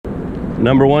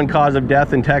Number one cause of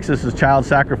death in Texas is child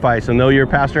sacrifice. And though your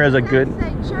pastor has a good...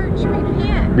 Church,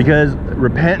 repent. Because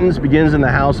repentance begins in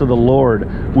the house of the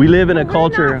Lord. We live in a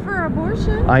culture... Not for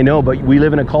abortion. I know, but we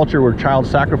live in a culture where child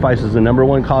sacrifice is the number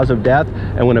one cause of death.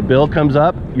 And when a bill comes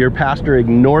up, your pastor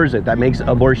ignores it. That makes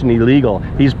abortion illegal.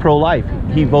 He's pro-life.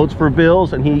 He votes for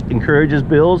bills and he encourages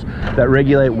bills that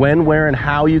regulate when, where, and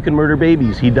how you can murder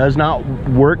babies. He does not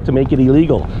work to make it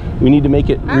illegal. We need to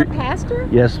make it... Our pastor?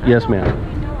 Yes,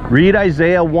 ma'am. Read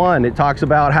Isaiah 1. It talks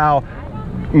about how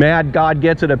mad God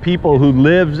gets at a people who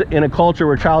lives in a culture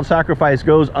where child sacrifice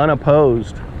goes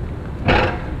unopposed.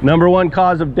 Number one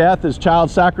cause of death is child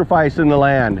sacrifice in the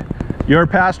land. Your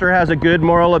pastor has a good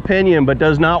moral opinion but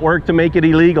does not work to make it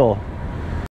illegal.